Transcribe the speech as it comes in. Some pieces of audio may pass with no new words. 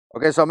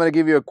Okay, so I'm gonna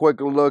give you a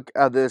quick look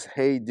at this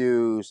Hey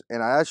Dudes,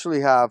 and I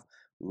actually have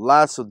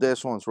lots of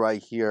this ones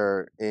right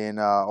here in,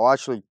 or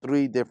actually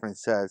three different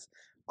sets.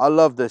 I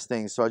love this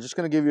thing, so I'm just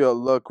gonna give you a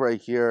look right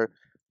here.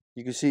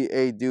 You can see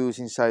Hey Dudes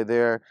inside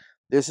there.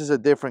 This is a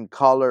different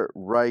color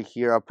right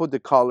here. I put the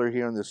color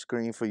here on the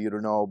screen for you to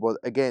know, but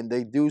again,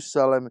 they do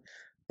sell them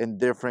in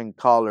different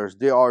colors.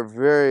 They are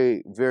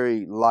very,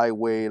 very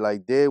lightweight,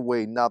 like they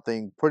weigh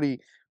nothing, pretty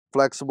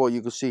flexible.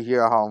 You can see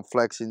here how I'm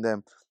flexing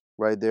them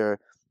right there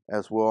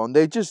as well, and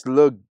they just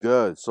look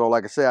good. So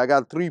like I say, I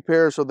got three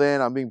pairs of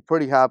them. I'm being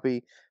pretty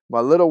happy.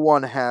 My little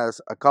one has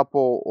a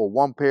couple or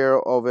one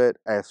pair of it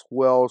as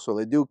well, so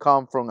they do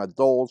come from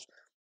adults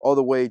all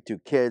the way to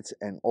kids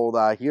and all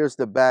that. Here's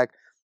the back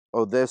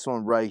of this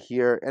one right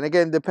here, and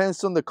again,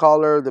 depends on the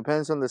color,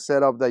 depends on the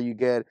setup that you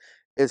get.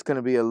 It's going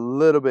to be a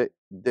little bit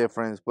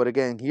different, but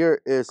again,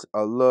 here is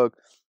a look.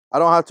 I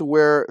don't have to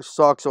wear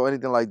socks or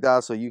anything like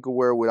that, so you can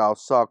wear without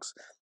socks.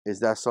 Is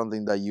that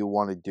something that you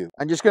want to do?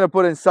 I'm just going to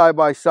put it side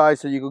by side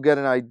so you can get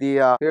an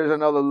idea. Here's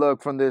another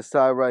look from this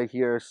side right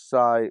here,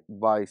 side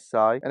by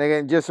side. And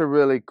again, just a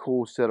really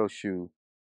cool set of shoes.